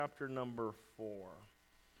chapter number 4.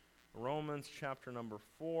 Romans chapter number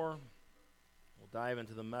 4. We'll dive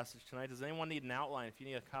into the message tonight. Does anyone need an outline? If you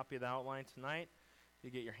need a copy of the outline tonight, you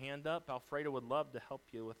get your hand up. Alfredo would love to help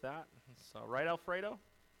you with that. So, right, Alfredo?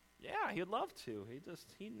 Yeah, he'd love to.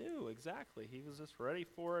 He knew exactly. He was just ready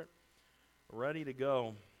for it, ready to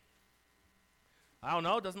go. I don't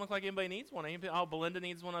know. It doesn't look like anybody needs one. Belinda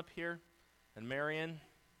needs one up here, and Marion.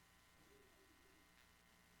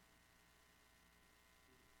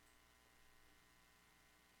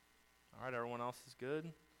 All right, everyone else is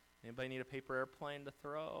good. Anybody need a paper airplane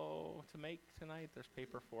to make tonight? There's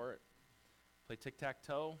paper for it. Play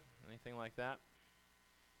tic-tac-toe, anything like that.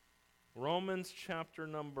 Romans chapter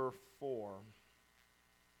number 4.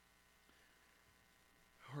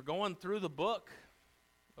 We're going through the book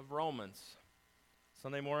of Romans.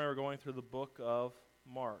 Sunday morning we're going through the book of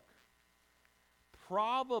Mark.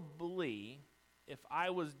 Probably, if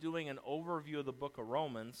I was doing an overview of the book of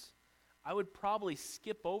Romans, I would probably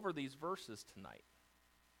skip over these verses tonight.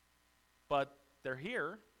 But they're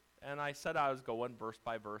here, and I said I was going verse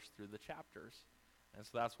by verse through the chapters. And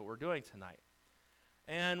so that's what we're doing tonight.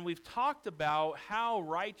 And we've talked about how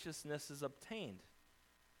righteousness is obtained.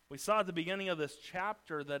 We saw at the beginning of this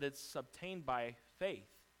chapter that it's obtained by faith.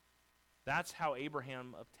 That's how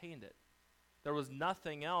Abraham obtained it. There was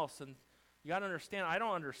nothing else. And you got to understand, I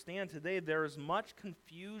don't understand today, there is much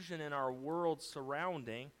confusion in our world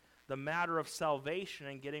surrounding the matter of salvation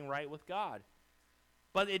and getting right with God.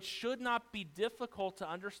 But it should not be difficult to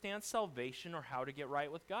understand salvation or how to get right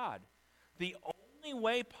with God. The only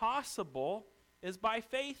way possible is by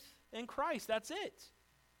faith in Christ. That's it.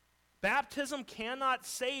 Baptism cannot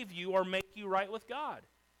save you or make you right with God.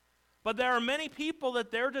 But there are many people that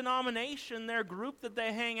their denomination, their group that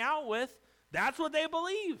they hang out with, that's what they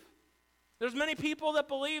believe. There's many people that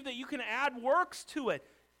believe that you can add works to it.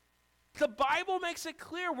 The Bible makes it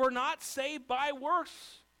clear we're not saved by works.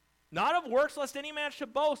 Not of works, lest any man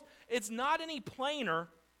should boast. It's not any plainer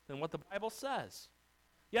than what the Bible says.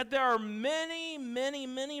 Yet there are many, many,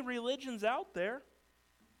 many religions out there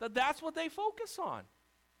that's what they focus on.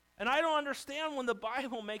 And I don't understand when the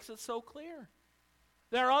Bible makes it so clear.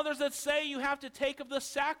 There are others that say you have to take of the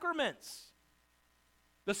sacraments,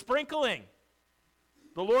 the sprinkling,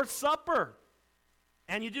 the Lord's Supper,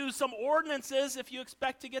 and you do some ordinances if you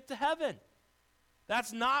expect to get to heaven.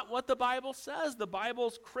 That's not what the Bible says. The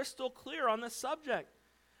Bible's crystal clear on this subject.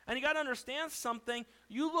 And you got to understand something.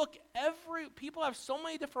 People have so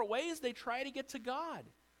many different ways they try to get to God.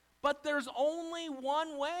 But there's only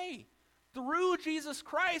one way. Through Jesus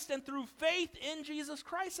Christ and through faith in Jesus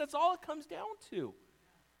Christ. That's all it comes down to.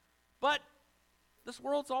 But this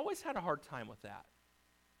world's always had a hard time with that.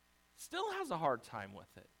 Still has a hard time with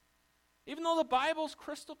it. Even though the Bible's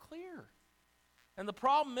crystal clear. And the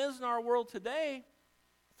problem is in our world today,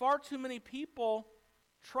 far too many people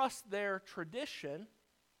trust their tradition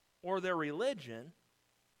or their religion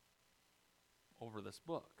over this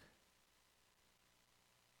book.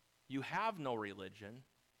 You have no religion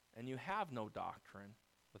and you have no doctrine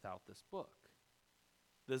without this book.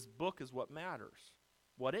 This book is what matters,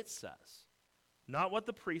 what it says. Not what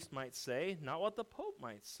the priest might say, not what the pope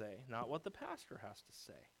might say, not what the pastor has to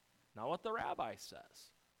say, not what the rabbi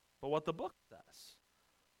says, but what the book says.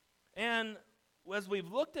 And as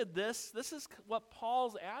we've looked at this is what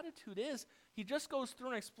Paul's attitude is. He just goes through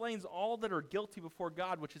and explains all that are guilty before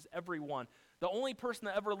God, which is everyone. The only person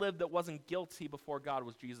that ever lived that wasn't guilty before God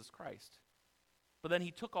was Jesus Christ. But then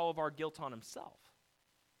he took all of our guilt on himself.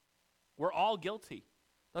 We're all guilty.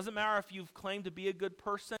 Doesn't matter if you've claimed to be a good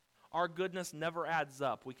person, our goodness never adds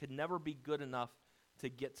up. We could never be good enough to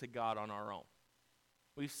get to God on our own.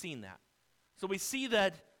 We've seen that. So we see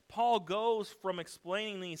that Paul goes from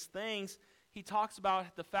explaining these things, he talks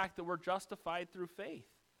about the fact that we're justified through faith.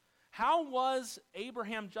 How was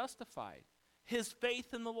Abraham justified? His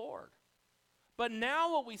faith in the Lord. But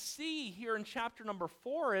now what we see here in chapter number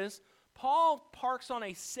 4 is Paul parks on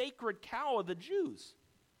a sacred cow of the Jews,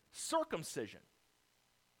 circumcision.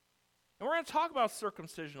 And we're going to talk about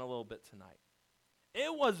circumcision a little bit tonight.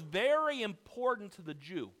 It was very important to the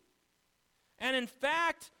Jew. And in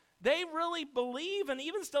fact, they really believe, and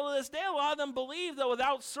even still to this day, a lot of them believe that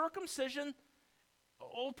without circumcision,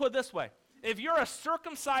 we'll put it this way, if you're a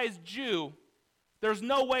circumcised Jew, there's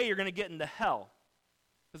no way you're going to get into hell.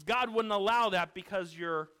 Because God wouldn't allow that because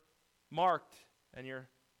you're marked and you're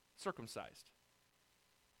circumcised.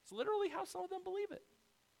 It's literally how some of them believe it.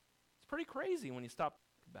 It's pretty crazy when you stop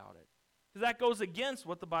about it. Because that goes against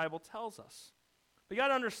what the Bible tells us. But you got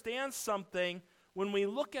to understand something. When we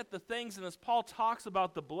look at the things, and as Paul talks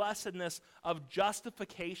about the blessedness of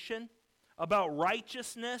justification, about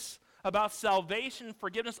righteousness, about salvation,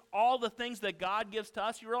 forgiveness, all the things that God gives to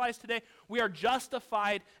us, you realize today we are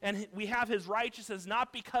justified and we have his righteousness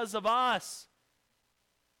not because of us.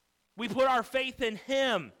 We put our faith in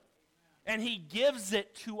him, and he gives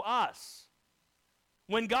it to us.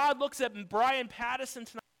 When God looks at Brian Pattison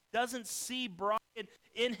tonight, he doesn't see Brian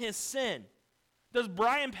in his sin. Does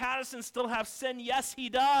Brian Pattison still have sin? Yes, he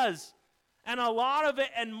does. And a lot of it,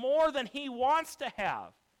 and more than he wants to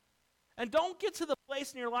have. And don't get to the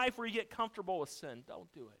place in your life where you get comfortable with sin.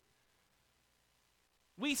 Don't do it.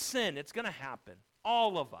 We sin. It's going to happen.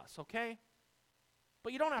 All of us, okay?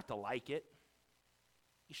 But you don't have to like it.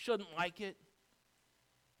 You shouldn't like it.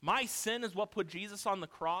 My sin is what put Jesus on the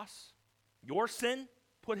cross. Your sin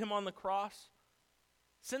put him on the cross.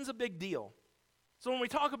 Sin's a big deal. So when we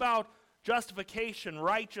talk about justification,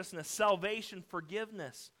 righteousness, salvation,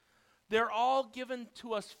 forgiveness, they're all given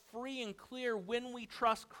to us free and clear when we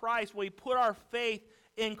trust Christ, when we put our faith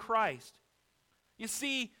in Christ. You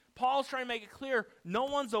see, Paul's trying to make it clear, no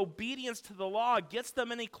one's obedience to the law gets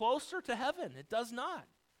them any closer to heaven. It does not.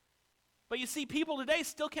 But you see, people today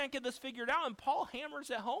still can't get this figured out, and Paul hammers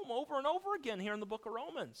it home over and over again here in the book of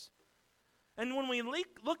Romans. And when we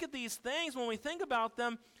look at these things, when we think about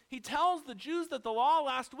them, he tells the Jews that the law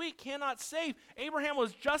last week cannot save. Abraham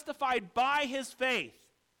was justified by his faith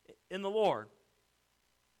in the Lord.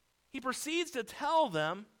 He proceeds to tell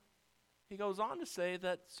them, he goes on to say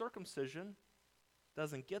that circumcision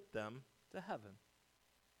doesn't get them to heaven.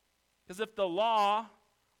 Because if the law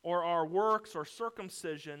or our works or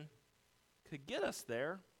circumcision could get us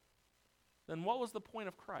there, then what was the point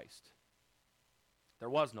of Christ? There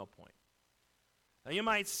was no point. Now you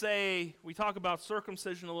might say, we talk about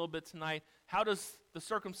circumcision a little bit tonight. How does the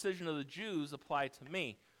circumcision of the Jews apply to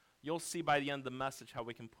me? You'll see by the end of the message how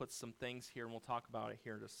we can put some things here, and we'll talk about it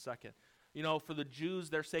here in just a second. You know, for the Jews,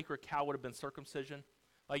 their sacred cow would have been circumcision.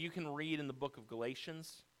 Like you can read in the book of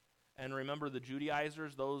Galatians, and remember the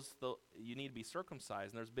Judaizers, you need to be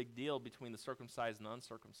circumcised, and there's a big deal between the circumcised and the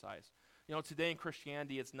uncircumcised. You know, today in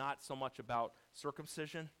Christianity, it's not so much about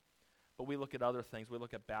circumcision, but we look at other things. We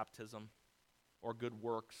look at baptism or good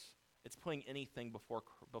works. It's putting anything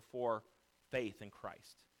before faith in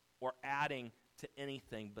Christ or adding to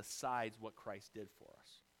anything besides what Christ did for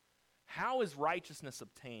us. How is righteousness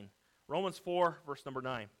obtained? Romans 4, verse number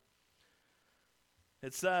 9.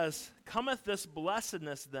 It says, "Cometh this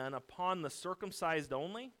blessedness then upon the circumcised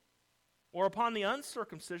only, or upon the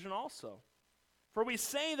uncircumcision also? For we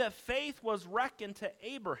say that faith was reckoned to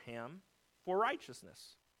Abraham for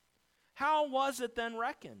righteousness. How was it then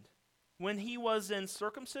reckoned? When he was in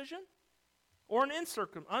circumcision or in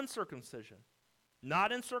uncircumcision?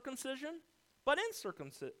 Not in circumcision, but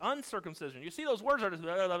in uncircumcision." You see those words are just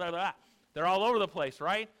blah, blah, blah, blah. They're all over the place,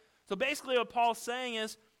 right? So basically what Paul's saying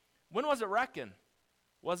is, when was it reckoned?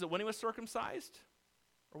 Was it when he was circumcised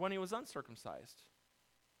or when he was uncircumcised?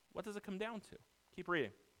 What does it come down to? Keep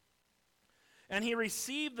reading. "And he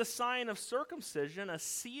received the sign of circumcision, a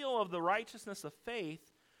seal of the righteousness of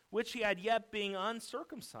faith, which he had yet being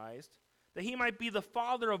uncircumcised, that he might be the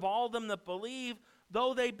father of all them that believe,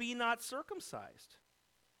 though they be not circumcised.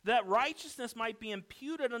 That righteousness might be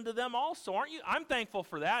imputed unto them also." Aren't you? I'm thankful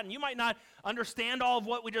for that, and you might not understand all of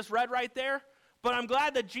what we just read right there, but I'm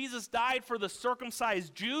glad that Jesus died for the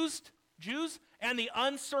circumcised Jews and the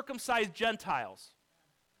uncircumcised Gentiles,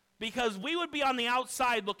 because we would be on the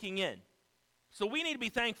outside looking in. So we need to be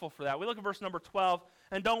thankful for that. We look at verse number 12,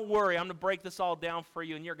 and don't worry, I'm going to break this all down for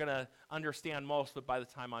you, and you're going to understand most of it by the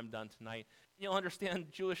time I'm done tonight. You'll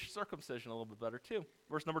understand Jewish circumcision a little bit better too.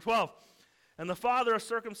 Verse number 12. "And the father of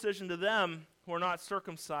circumcision to them who are not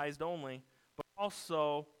circumcised only, but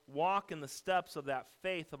also walk in the steps of that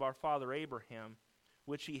faith of our father Abraham,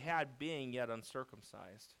 which he had being yet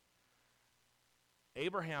uncircumcised."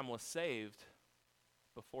 Abraham was saved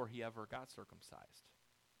before he ever got circumcised.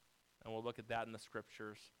 And we'll look at that in the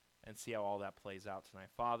scriptures and see how all that plays out tonight.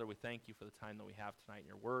 Father, we thank you for the time that we have tonight in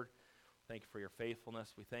your word. Thank you for your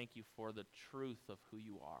faithfulness. We thank you for the truth of who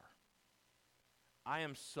you are. I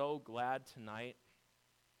am so glad tonight,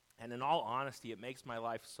 and in all honesty, it makes my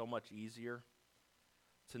life so much easier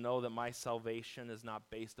to know that my salvation is not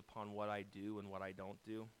based upon what I do and what I don't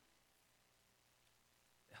do.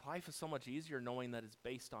 Life is so much easier knowing that it's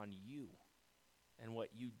based on you and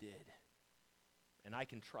what you did. And I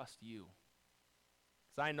can trust you.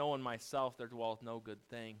 Because I know in myself there dwelleth no good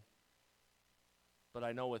thing. But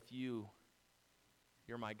I know with you,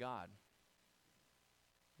 you're my God.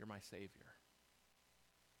 You're my Savior.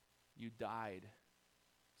 You died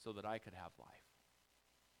so that I could have life.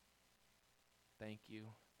 Thank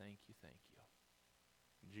you, thank you, thank you.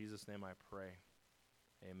 In Jesus' name I pray.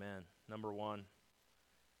 Amen. Number one,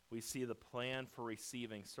 we see the plan for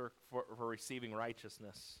receiving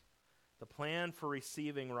righteousness. The plan for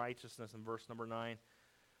receiving righteousness in verse number 9.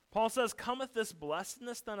 Paul says, "Cometh this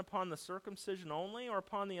blessedness then upon the circumcision only, or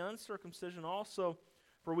upon the uncircumcision also?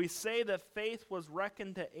 For we say that faith was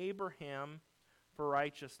reckoned to Abraham for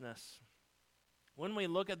righteousness." When we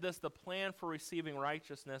look at this, the plan for receiving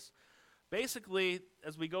righteousness, basically,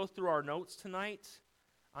 as we go through our notes tonight,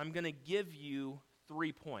 I'm going to give you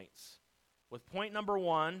 3 points. With point number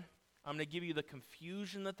 1, I'm going to give you the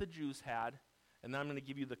confusion that the Jews had, and then I'm going to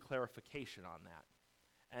give you the clarification on that.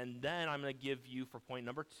 And then I'm going to give you, for point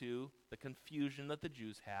number 2, the confusion that the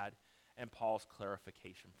Jews had, and Paul's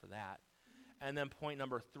clarification for that. And then point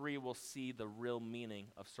number 3, we'll see the real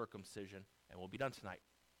meaning of circumcision, and we'll be done tonight.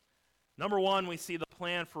 Number 1, we see the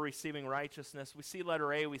plan for receiving righteousness. We see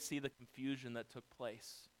letter A, we see the confusion that took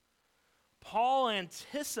place. Paul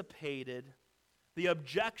anticipated the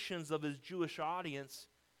objections of his Jewish audience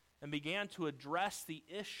and began to address the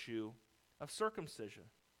issue of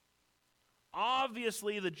circumcision.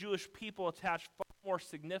 Obviously, the Jewish people attach far more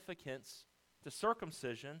significance to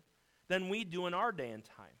circumcision than we do in our day and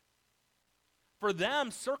time. For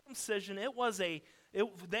them, circumcision, it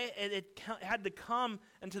had to come,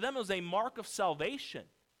 and to them it was a mark of salvation.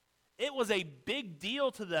 It was a big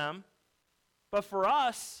deal to them, but for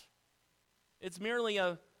us, it's merely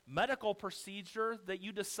a medical procedure that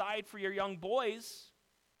you decide for your young boys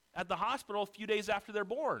at the hospital a few days after they're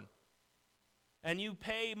born. And you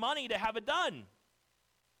pay money to have it done.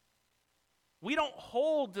 We don't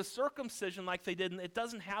hold to circumcision like they did, and it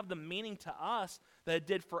doesn't have the meaning to us that it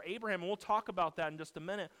did for Abraham. And we'll talk about that in just a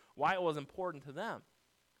minute, why it was important to them.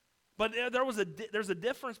 But there's a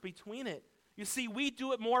difference between it. You see, we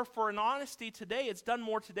do it more for an honesty today. It's done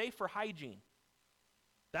more today for hygiene.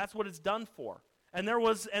 That's what it's done for. And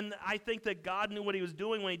I think that God knew what he was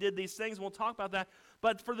doing when he did these things, and we'll talk about that.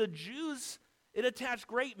 But for the Jews, it attached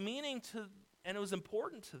great meaning to, and it was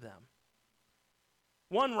important to them.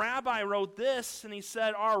 One rabbi wrote this, and he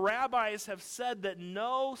said, "Our rabbis have said that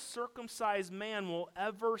no circumcised man will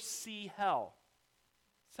ever see hell."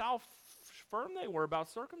 That's how firm they were about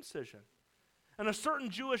circumcision. And a certain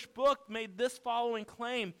Jewish book made this following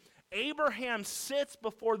claim: Abraham sits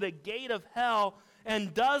before the gate of hell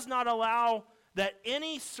and does not allow that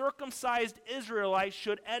any circumcised Israelite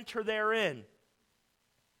should enter therein.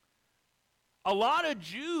 A lot of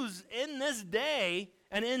Jews in this day,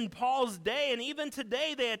 and in Paul's day, and even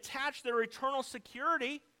today, they attach their eternal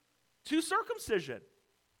security to circumcision.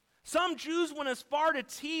 Some Jews went as far to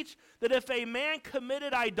teach that if a man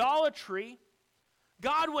committed idolatry,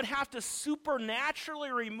 God would have to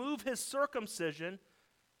supernaturally remove his circumcision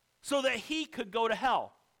so that he could go to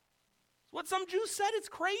hell. What some Jews said, it's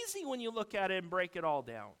crazy when you look at it and break it all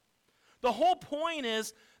down. The whole point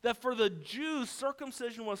is that for the Jews,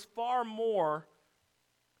 circumcision was far more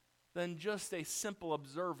than just a simple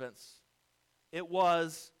observance. It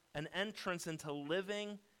was an entrance into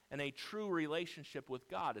living and a true relationship with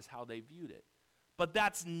God is how they viewed it. But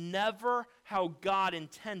that's never how God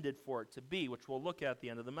intended for it to be, which we'll look at the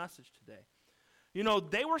end of the message today. You know,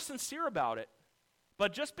 they were sincere about it.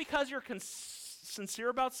 But just because you're sincere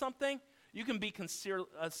about something, you can be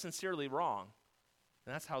sincerely wrong.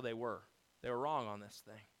 And that's how they were. They were wrong on this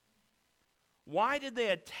thing. Why did they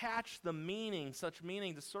attach such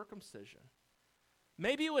meaning to circumcision?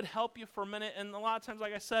 Maybe it would help you for a minute, and a lot of times,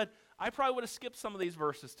 like I said, I probably would have skipped some of these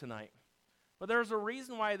verses tonight. But there's a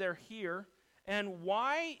reason why they're here, and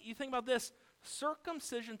why, you think about this,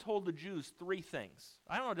 circumcision told the Jews 3 things.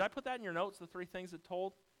 I don't know, did I put that in your notes, the 3 things it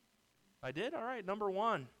told? I did? All right, number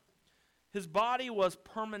 1. His body was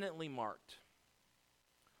permanently marked.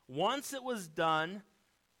 Once it was done,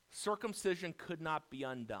 circumcision could not be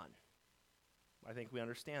undone. I think we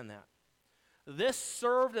understand that. This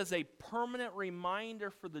served as a permanent reminder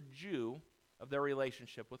for the Jew of their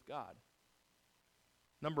relationship with God.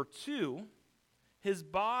 Number 2, his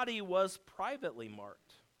body was privately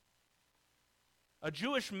marked. A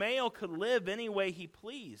Jewish male could live any way he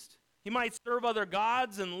pleased. He might serve other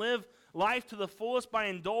gods and live life to the fullest by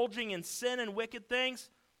indulging in sin and wicked things.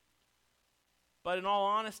 But in all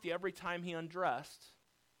honesty, every time he undressed,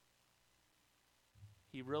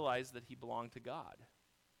 he realized that he belonged to God.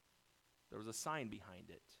 There was a sign behind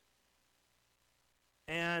it.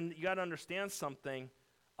 And you got to understand something.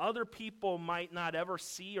 Other people might not ever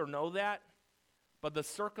see or know that, but the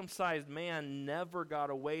circumcised man never got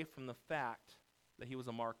away from the fact that he was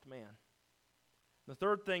a marked man. The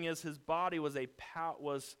third thing is his body was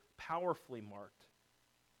powerfully marked.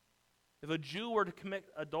 If a Jew were to commit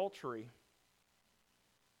adultery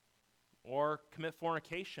or commit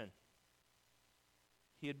fornication,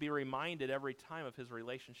 he'd be reminded every time of his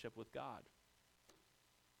relationship with God.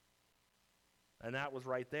 And that was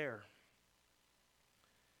right there.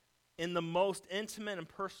 In the most intimate and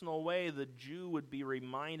personal way, the Jew would be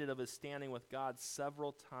reminded of his standing with God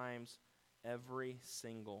several times every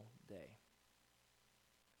single day.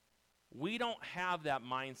 We don't have that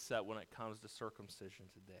mindset when it comes to circumcision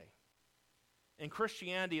today. In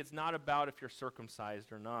Christianity, it's not about if you're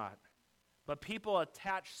circumcised or not, but people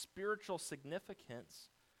attach spiritual significance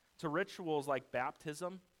to rituals like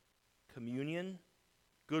baptism, communion,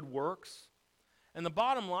 good works. And the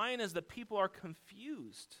bottom line is that people are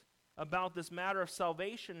confused about this matter of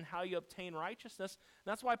salvation and how you obtain righteousness.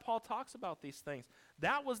 And that's why Paul talks about these things.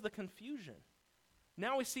 That was the confusion.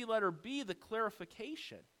 Now we see letter B, the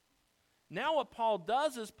clarification. Now what Paul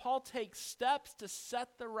does is Paul takes steps to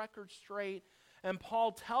set the record straight, and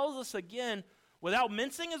Paul tells us again, without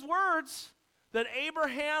mincing his words, that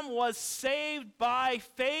Abraham was saved by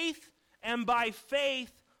faith and by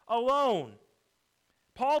faith alone.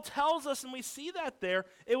 Paul tells us, and we see that there,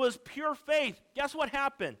 it was pure faith. Guess what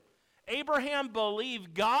happened? Abraham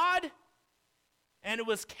believed God, and it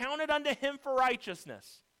was counted unto him for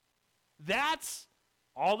righteousness. That's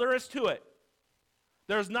all there is to it.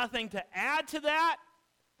 There's nothing to add to that.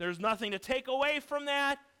 There's nothing to take away from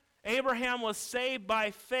that. Abraham was saved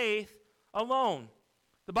by faith alone.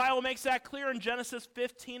 The Bible makes that clear in Genesis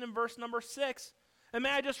 15 and verse number 6. And may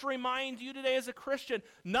I just remind you today as a Christian,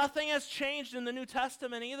 nothing has changed in the New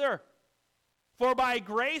Testament either. For by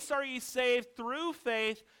grace are ye saved through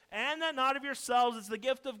faith, and that not of yourselves, it's the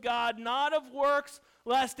gift of God, not of works,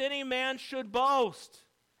 lest any man should boast.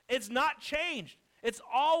 It's not changed. It's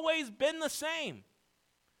always been the same.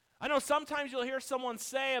 I know sometimes you'll hear someone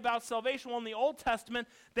say about salvation, well, in the Old Testament,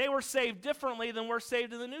 they were saved differently than we're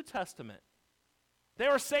saved in the New Testament. They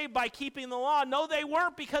were saved by keeping the law. No, they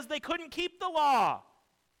weren't, because they couldn't keep the law.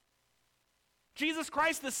 Jesus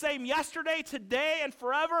Christ the same yesterday, today, and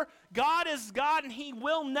forever. God is God, and he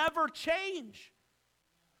will never change.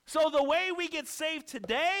 So the way we get saved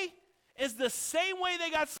today is the same way they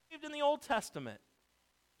got saved in the Old Testament.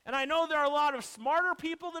 And I know there are a lot of smarter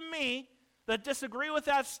people than me that disagree with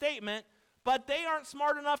that statement, but they aren't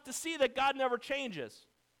smart enough to see that God never changes.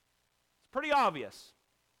 It's pretty obvious.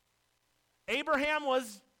 Abraham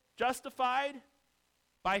was justified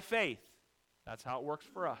by faith. That's how it works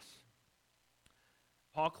for us.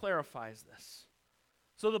 Paul clarifies this.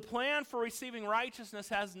 So the plan for receiving righteousness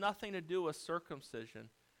has nothing to do with circumcision.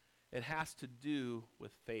 It has to do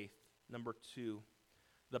with faith. Number 2,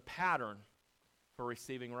 the pattern for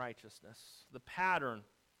receiving righteousness. The pattern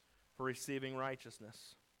for receiving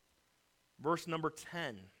righteousness. Verse number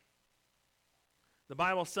 10. The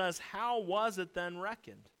Bible says, how was it then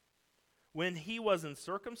reckoned? When he was in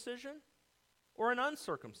circumcision or in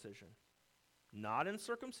uncircumcision? Not in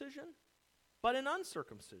circumcision, but in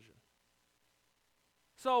uncircumcision.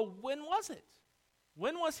 So when was it?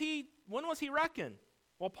 When was he reckoned?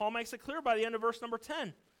 Well, Paul makes it clear by the end of verse number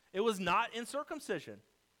 10. It was not in circumcision,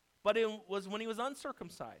 but it was when he was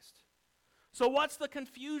uncircumcised. So what's the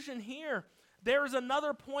confusion here? There's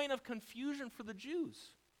another point of confusion for the Jews.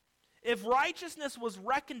 If righteousness was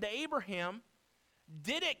reckoned to Abraham,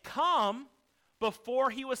 did it come before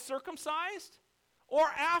he was circumcised or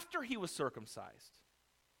after he was circumcised?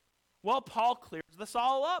 Well, Paul clears this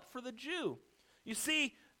all up for the Jew. You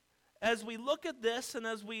see, as we look at this and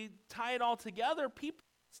as we tie it all together, people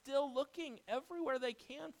are still looking everywhere they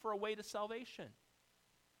can for a way to salvation.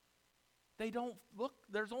 They don't look,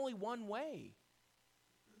 there's only one way.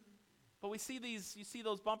 But we see these, you see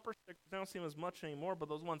those bumper stickers, they don't see them as much anymore, but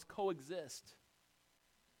those ones coexist.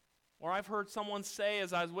 Or I've heard someone say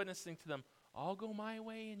as I was witnessing to them, I'll go my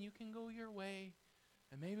way and you can go your way,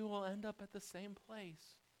 and maybe we'll end up at the same place.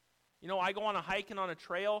 You know, I go on a hike and on a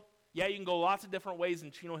trail. Yeah, you can go lots of different ways in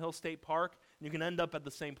Chino Hill State Park, and you can end up at the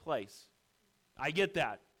same place. I get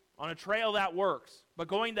that. On a trail, that works. But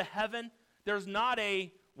going to heaven, there's not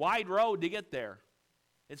a wide road to get there.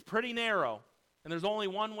 It's pretty narrow, and there's only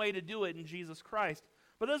one way to do it in Jesus Christ.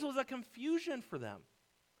 But this was a confusion for them.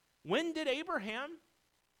 When did Abraham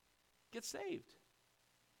get saved?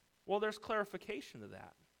 Well, there's clarification to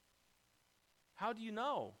that. How do you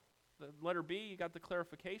know? The letter B, you got the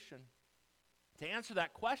clarification. To answer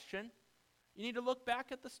that question, you need to look back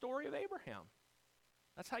at the story of Abraham.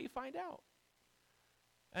 That's how you find out.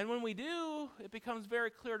 And when we do, it becomes very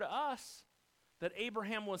clear to us that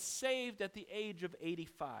Abraham was saved at the age of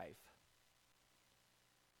 85.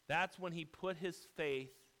 That's when he put his faith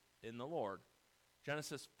in the Lord.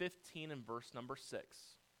 Genesis 15 and verse number 6.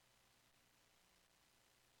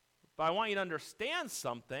 But I want you to understand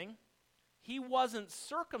something. He wasn't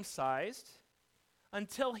circumcised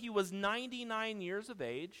until he was 99 years of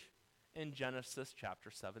age in Genesis chapter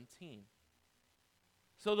 17.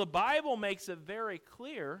 So the Bible makes it very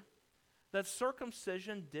clear that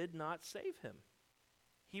circumcision did not save him.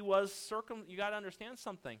 He was you got to understand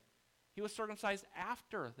something. He was circumcised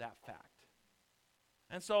after that fact.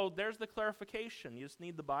 And so there's the clarification. You just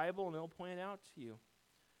need the Bible and it'll point it out to you.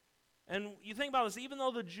 And you think about this, even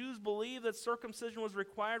though the Jews believed that circumcision was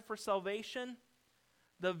required for salvation,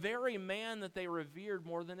 the very man that they revered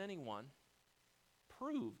more than anyone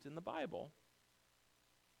proved in the Bible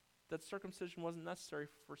that circumcision wasn't necessary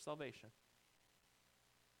for salvation.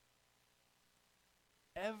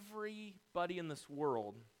 Everybody in this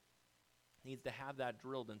world needs to have that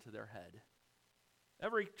drilled into their head.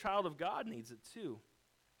 Every child of God needs it too.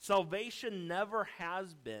 Salvation never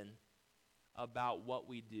has been about what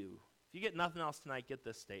we do. If you get nothing else tonight, get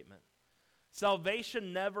this statement.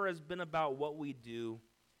 Salvation never has been about what we do.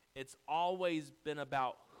 It's always been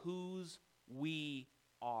about whose we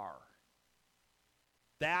are.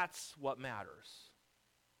 That's what matters.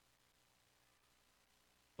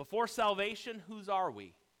 Before salvation, whose are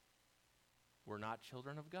we? We're not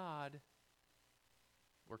children of God.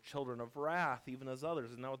 We're children of wrath, even as others.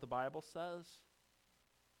 Isn't that what the Bible says?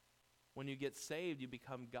 When you get saved, you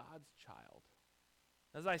become God's child.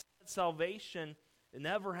 As I said, salvation, it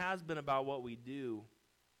never has been about what we do.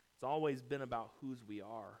 It's always been about whose we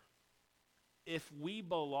are. If we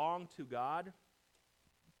belong to God,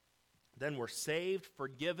 then we're saved,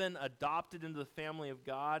 forgiven, adopted into the family of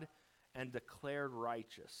God, and declared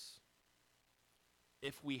righteous.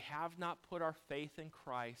 If we have not put our faith in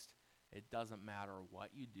Christ, it doesn't matter what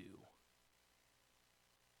you do.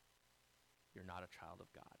 You're not a child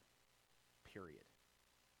of God. Period.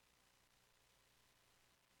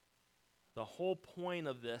 The whole point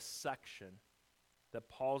of this section that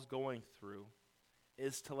Paul's going through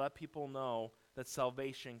is to let people know that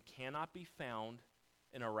salvation cannot be found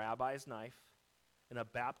in a rabbi's knife, in a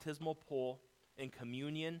baptismal pool, in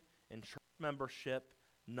communion, in church membership,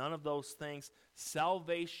 none of those things.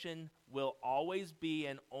 Salvation will always be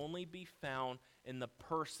and only be found in the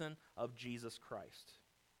person of Jesus Christ.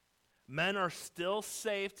 Men are still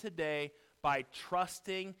saved today by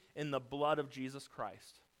trusting in the blood of Jesus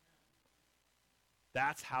Christ.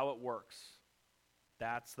 That's how it works.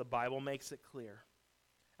 The Bible makes it clear.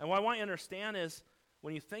 And what I want you to understand is,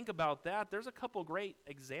 when you think about that, there's a couple great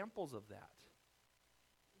examples of that.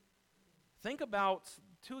 Think about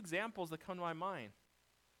two examples that come to my mind.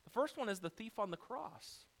 The first one is the thief on the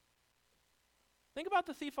cross. Think about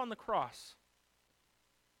the thief on the cross.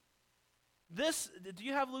 Do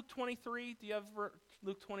you have Luke 23? Do you have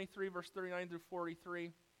Luke 23, verse 39 through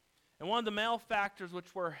 43? And one of the malefactors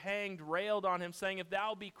which were hanged railed on him, saying, If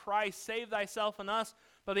thou be Christ, save thyself and us.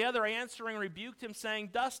 But the other answering rebuked him, saying,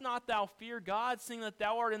 Dost not thou fear God, seeing that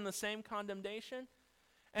thou art in the same condemnation?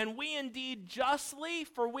 And we indeed justly,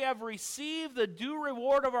 for we have received the due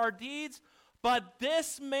reward of our deeds. But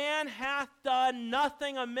this man hath done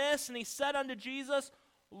nothing amiss. And he said unto Jesus,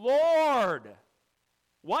 Lord.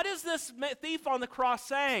 What is this thief on the cross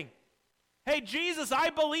saying? Hey, Jesus,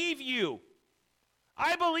 I believe you.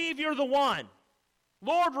 I believe you're the one.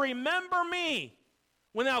 Lord, remember me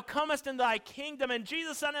when thou comest into thy kingdom. And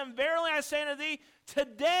Jesus said unto him, Verily I say unto thee,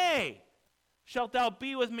 today shalt thou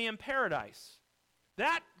be with me in paradise.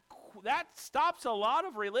 That stops a lot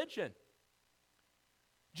of religion.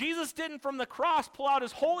 Jesus didn't from the cross pull out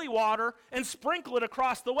his holy water and sprinkle it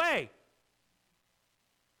across the way.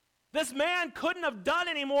 This man couldn't have done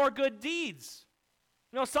any more good deeds.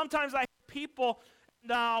 You know, sometimes I hear people,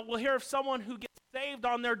 will hear of someone who gets saved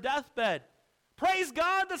on their deathbed. Praise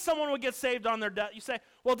God that someone would get saved on their death. You say,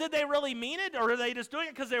 well, did they really mean it? Or are they just doing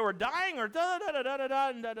it because they were dying? Or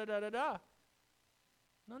da-da-da-da-da-da-da-da-da-da.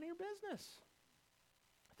 None of your business.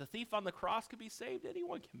 The thief on the cross could be saved.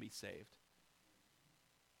 Anyone can be saved.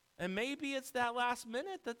 And maybe it's that last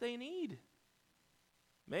minute that they need.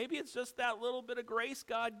 Maybe it's just that little bit of grace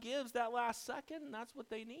God gives that last second, and that's what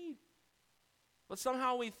they need. But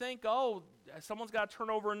somehow we think, oh, someone's got to turn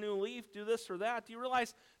over a new leaf, do this or that. Do you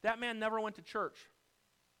realize that man never went to church?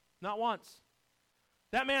 Not once.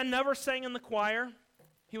 That man never sang in the choir.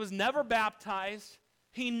 He was never baptized.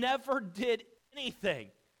 He never did anything.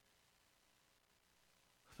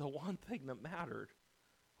 The one thing that mattered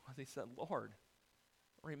was he said, Lord,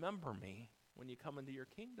 remember me when you come into your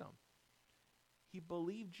kingdom. He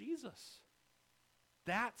believed Jesus.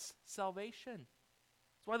 That's salvation.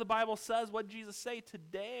 That's why the Bible says, what did Jesus say?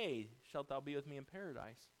 Today shalt thou be with me in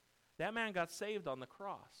paradise. That man got saved on the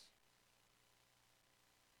cross.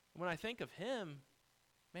 When I think of him,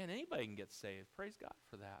 man, anybody can get saved. Praise God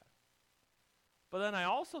for that. But then I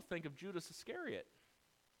also think of Judas Iscariot.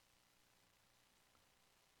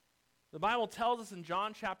 The Bible tells us in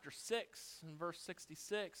John chapter 6, in verse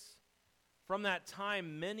 66, from that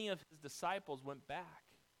time many of his disciples went back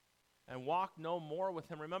and walked no more with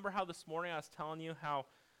him. Remember how this morning I was telling you how,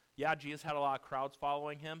 Jesus had a lot of crowds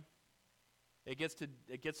following him? It gets to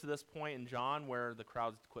this point in John where the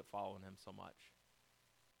crowds quit following him so much.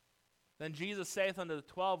 Then Jesus saith unto the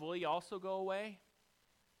 12, will ye also go away?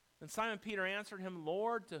 And Simon Peter answered him,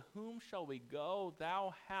 Lord, to whom shall we go?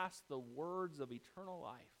 Thou hast the words of eternal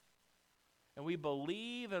life. And we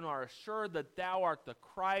believe and are assured that thou art the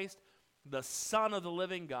Christ, the Son of the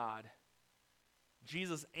living God.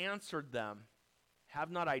 Jesus answered them,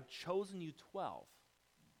 have not I chosen you 12?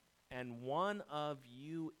 And one of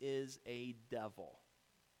you is a devil.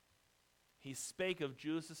 He spake of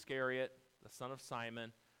Judas Iscariot, the son of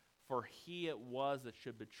Simon, for he it was that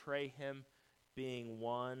should betray him, being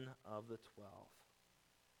one of the 12.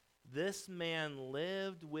 This man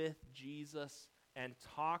lived with Jesus and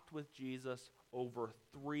talked with Jesus over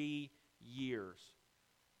 3 years.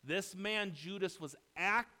 This man, Judas, was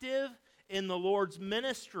active in the Lord's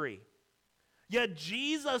ministry. Yet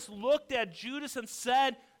Jesus looked at Judas and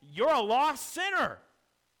said, you're a lost sinner.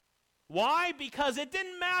 Why? Because it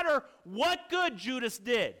didn't matter what good Judas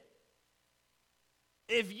did.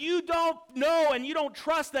 If you don't know and you don't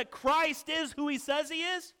trust that Christ is who he says he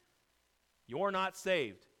is, you're not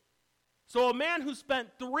saved. So a man who spent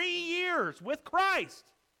 3 years with Christ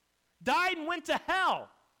died and went to hell,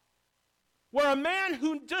 where a man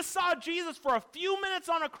who just saw Jesus for a few minutes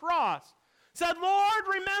on a cross said, Lord,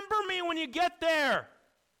 remember me when you get there.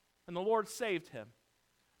 And the Lord saved him.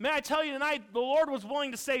 May I tell you tonight, the Lord was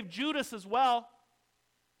willing to save Judas as well.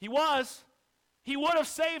 He was. He would have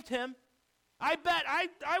saved him. I bet,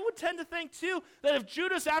 I would tend to think too, that if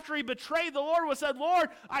Judas, after he betrayed the Lord, would have said, Lord,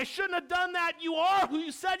 I shouldn't have done that. You are who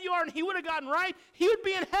you said you are, and he would have gotten right, he would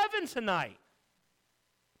be in heaven tonight.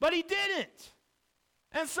 But he didn't.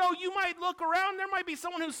 And so you might look around, there might be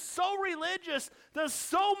someone who's so religious, does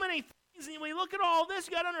so many things, and when you look at all this,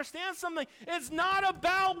 you got to understand something. It's not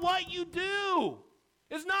about what you do.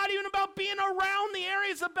 It's not even about being around the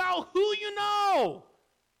area. It's about who you know.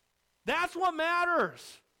 That's what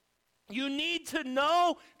matters. You need to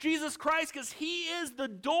know Jesus Christ because he is the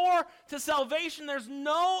door to salvation. There's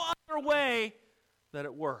no other way that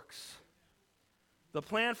it works. The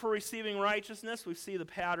plan for receiving righteousness, we see the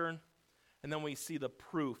pattern, and then we see the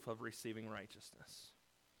proof of receiving righteousness.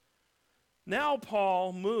 Now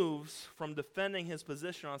Paul moves from defending his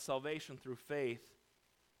position on salvation through faith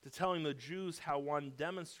to telling the Jews how one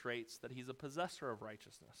demonstrates that he's a possessor of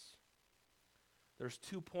righteousness. There's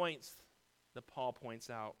 2 points that Paul points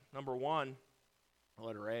out. Number 1,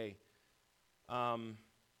 letter A. Prove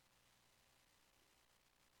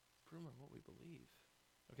what we believe.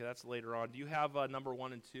 Okay, that's later on. Do you have number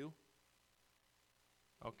 1 and 2?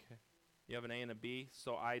 Okay. You have an A and a B,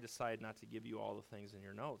 so I decided not to give you all the things in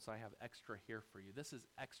your notes. I have extra here for you. This is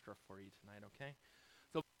extra for you tonight, okay?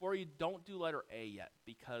 So before you, don't do letter A yet,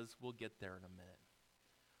 because we'll get there in a minute.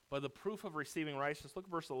 But the proof of receiving righteousness, look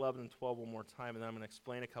at verse 11 and 12 one more time, and then I'm going to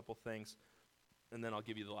explain a couple things, and then I'll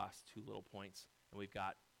give you the last 2 little points, and we've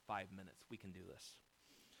got 5 minutes. We can do this.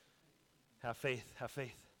 Have faith, have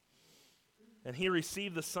faith. And he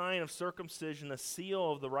received the sign of circumcision, the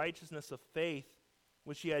seal of the righteousness of faith,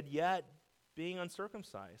 which he had yet being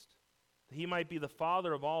uncircumcised, that he might be the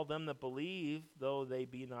father of all them that believe, though they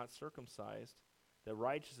be not circumcised, that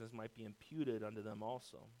righteousness might be imputed unto them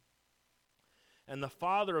also. And the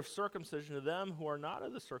father of circumcision to them who are not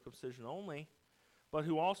of the circumcision only, but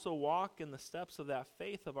who also walk in the steps of that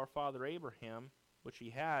faith of our father Abraham, which he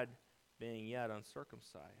had, being yet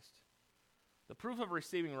uncircumcised. The proof of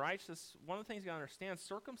receiving righteousness, one of the things you got to understand,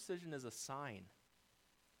 circumcision is a sign.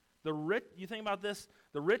 You think about this,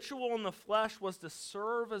 the ritual in the flesh was to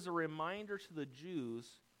serve as a reminder to the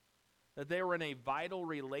Jews that they were in a vital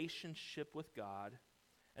relationship with God,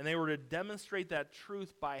 and they were to demonstrate that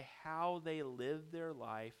truth by how they lived their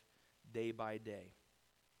life day by day.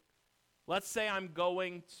 Let's say I'm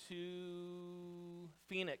going to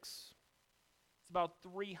Phoenix. It's about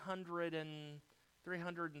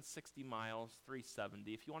 360 miles,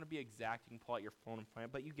 370. If you want to be exact, you can pull out your phone and find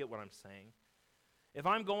it, but you get what I'm saying. If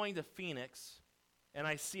I'm going to Phoenix and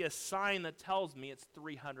I see a sign that tells me it's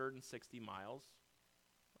 360 miles,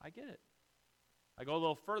 I get it. I go a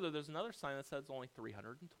little further, there's another sign that says it's only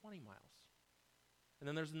 320 miles. And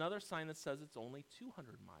then there's another sign that says it's only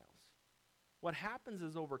 200 miles. What happens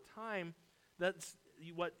is over time, that's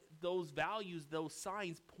what those values, those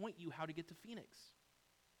signs point you how to get to Phoenix.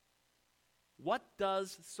 What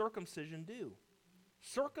does circumcision do?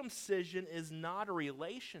 Circumcision is not a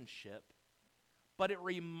relationship, but it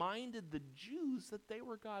reminded the Jews that they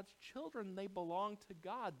were God's children. They belonged to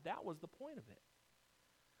God. That was the point of it.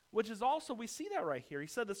 Which is also, we see that right here. He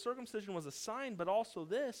said the circumcision was a sign, but also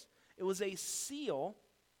this, it was a seal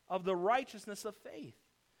of the righteousness of faith.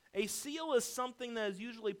 A seal is something that is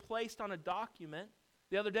usually placed on a document.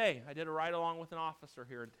 The other day, I did a ride-along with an officer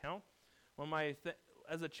here in town.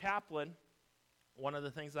 As a chaplain, one of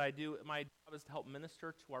the things that I do, my job is to help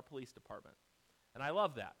minister to our police department. And I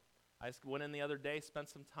love that. I just went in the other day, spent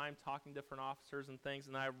some time talking to different officers and things,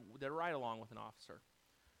 and I did a ride-along with an officer.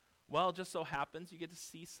 Well, it just so happens you get to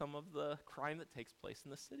see some of the crime that takes place in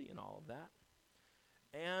the city and all of that.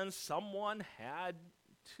 And someone had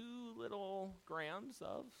 2 little grams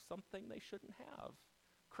of something they shouldn't have.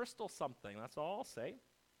 Crystal something, that's all I'll say.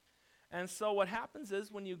 And so what happens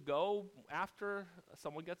is when you go after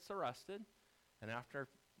someone gets arrested and after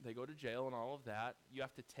they go to jail and all of that, you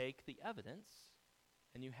have to take the evidence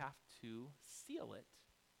and you have to seal it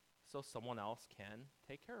so someone else can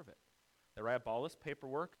take care of it. They write up all this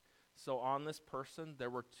paperwork. So on this person, there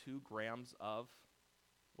were 2 grams of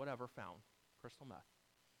whatever found, crystal meth.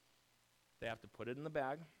 They have to put it in the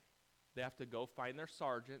bag. They have to go find their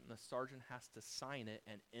sergeant, and the sergeant has to sign it.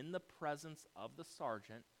 And in the presence of the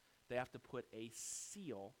sergeant, they have to put a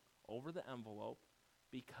seal over the envelope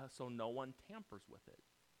so no one tampers with it.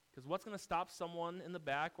 Because what's going to stop someone in the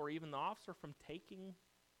back or even the officer from taking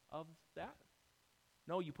of that?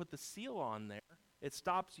 No, you put the seal on there. It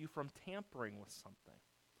stops you from tampering with something.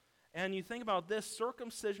 And you think about this,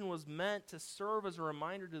 circumcision was meant to serve as a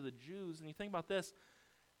reminder to the Jews. And you think about this,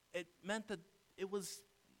 it meant that it was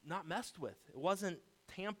not messed with. It wasn't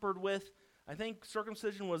tampered with. I think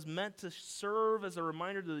circumcision was meant to serve as a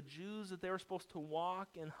reminder to the Jews that they were supposed to walk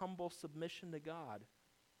in humble submission to God.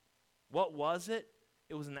 What was it?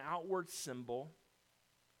 It was an outward symbol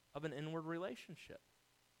of an inward relationship.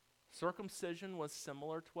 Circumcision was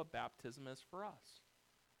similar to what baptism is for us.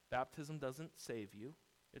 Baptism doesn't save you.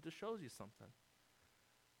 It just shows you something.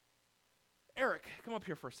 Eric, come up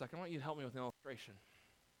here for a second. I want you to help me with an illustration.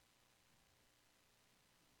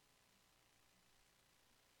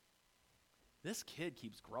 This kid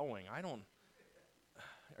keeps growing. Are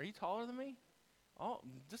you taller than me? Oh,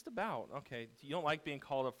 just about. Okay. You don't like being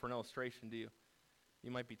called up for an illustration, do you?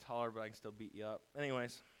 You might be taller, but I can still beat you up.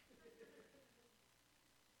 Anyways.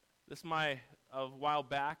 This is a while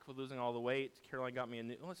back with losing all the weight. Caroline got me a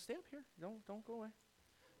new, stay up here. Don't go away.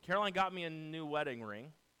 Caroline got me a new wedding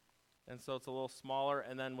ring. And so it's a little smaller.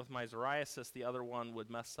 And then with my psoriasis, the other one would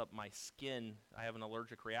mess up my skin. I have an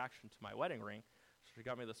allergic reaction to my wedding ring. So she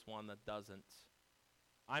got me this one that doesn't.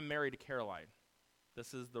 I'm married to Caroline.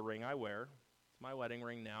 This is the ring I wear. It's my wedding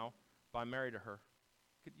ring now, but I'm married to her.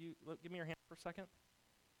 Could you give me your hand for a second?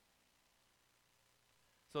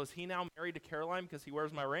 So is he now married to Caroline because he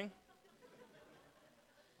wears my ring?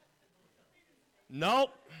 Nope,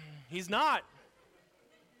 he's not.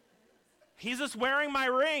 He's just wearing my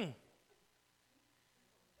ring.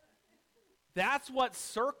 That's what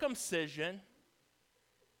circumcision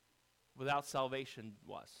without salvation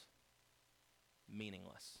was.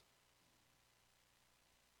 Meaningless.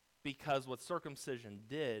 Because what circumcision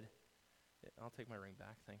did, I'll take my ring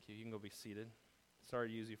back, thank you. You can go be seated. Sorry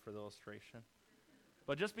to use you for the illustration.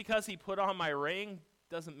 But just because he put on my ring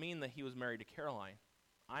doesn't mean that he was married to Caroline.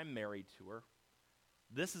 I'm married to her.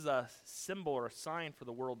 This is a symbol or a sign for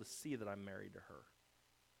the world to see that I'm married to her.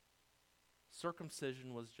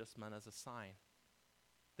 Circumcision was just meant as a sign.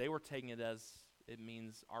 They were taking it as it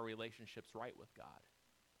means our relationship's right with God.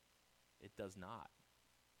 It does not.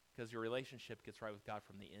 Because your relationship gets right with God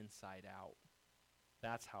from the inside out.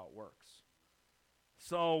 That's how it works.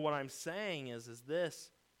 So what I'm saying is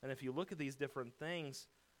this, and if you look at these different things,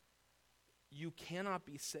 you cannot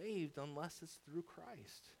be saved unless it's through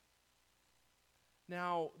Christ.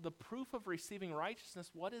 Now, the proof of receiving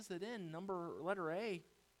righteousness, what is it in? Letter A,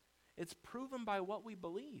 it's proven by what we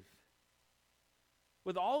believe.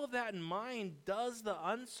 With all of that in mind, does the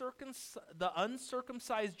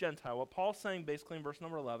uncircumcised Gentile, what Paul's saying basically in verse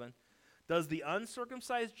number 11, does the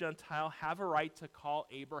uncircumcised Gentile have a right to call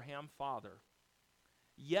Abraham father?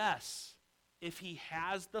 Yes, if he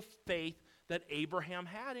has the faith that Abraham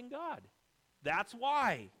had in God. That's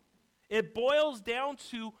why. It boils down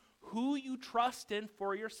to who you trust in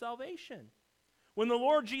for your salvation. When the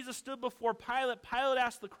Lord Jesus stood before Pilate, Pilate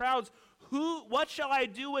asked the crowds, what shall I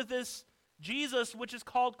do with this Jesus, which is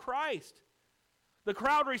called Christ? The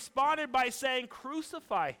crowd responded by saying,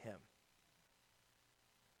 crucify him.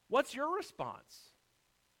 What's your response?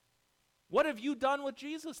 What have you done with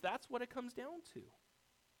Jesus? That's what it comes down to.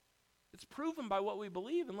 It's proven by what we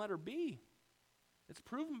believe in letter B. It's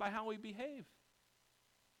proven by how we behave.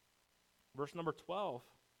 Verse number 12.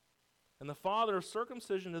 And the father of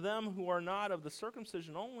circumcision to them who are not of the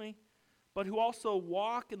circumcision only, but who also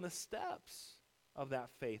walk in the steps of that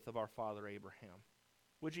faith of our father Abraham,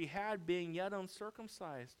 which he had being yet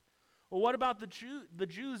uncircumcised. Well, what about the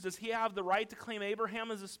Jews? Does he have the right to claim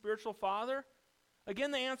Abraham as a spiritual father?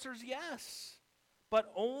 Again, the answer is yes,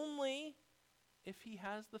 but only if he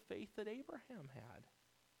has the faith that Abraham had.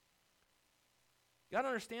 You got to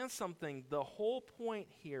understand something. The whole point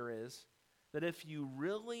here is that if you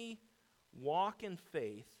really walk in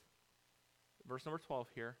faith, verse number 12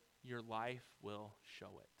 here, your life will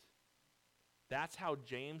show it. That's how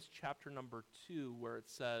James chapter number 2, where it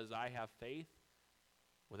says, I have faith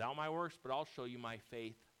without my works, but I'll show you my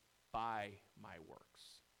faith by my works.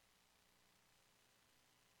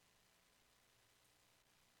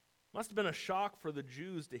 Must have been a shock for the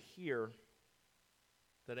Jews to hear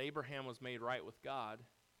that Abraham was made right with God,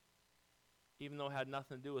 even though it had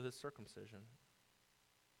nothing to do with his circumcision.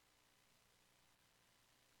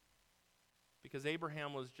 Because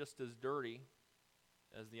Abraham was just as dirty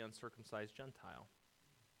as the uncircumcised Gentile.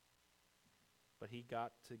 But he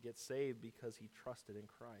got to get saved because he trusted in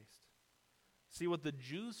Christ. See, what the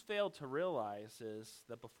Jews failed to realize is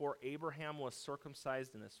that before Abraham was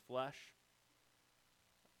circumcised in his flesh,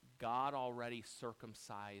 God already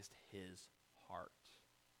circumcised his heart.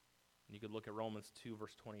 And you could look at Romans 2,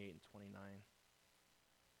 verse 28 and 29.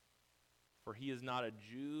 For he is not a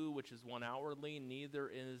Jew, which is one outwardly,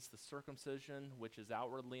 neither is the circumcision, which is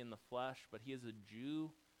outwardly in the flesh, but he is a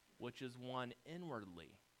Jew, which is one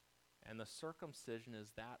inwardly. And the circumcision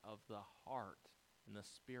is that of the heart, in the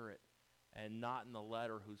spirit, and not in the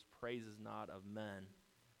letter, whose praise is not of men,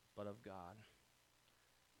 but of God.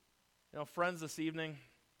 You know, friends, this evening,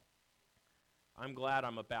 I'm glad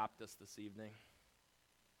I'm a Baptist this evening.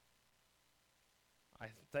 I'm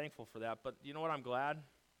thankful for that, but you know what I'm glad?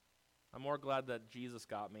 I'm more glad that Jesus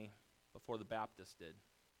got me before the Baptist did.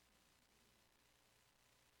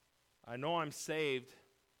 I know I'm saved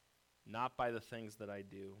not by the things that I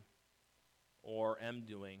do, or am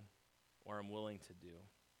doing, or am willing to do,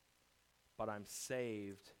 but I'm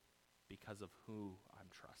saved because of who I'm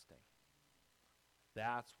trusting.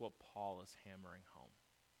 That's what Paul is hammering home.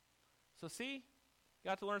 So see, you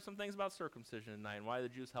got to learn some things about circumcision tonight and why the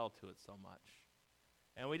Jews held to it so much.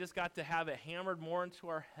 And we just got to have it hammered more into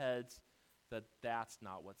our heads that that's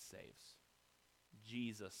not what saves.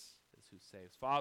 Jesus is who saves. Father,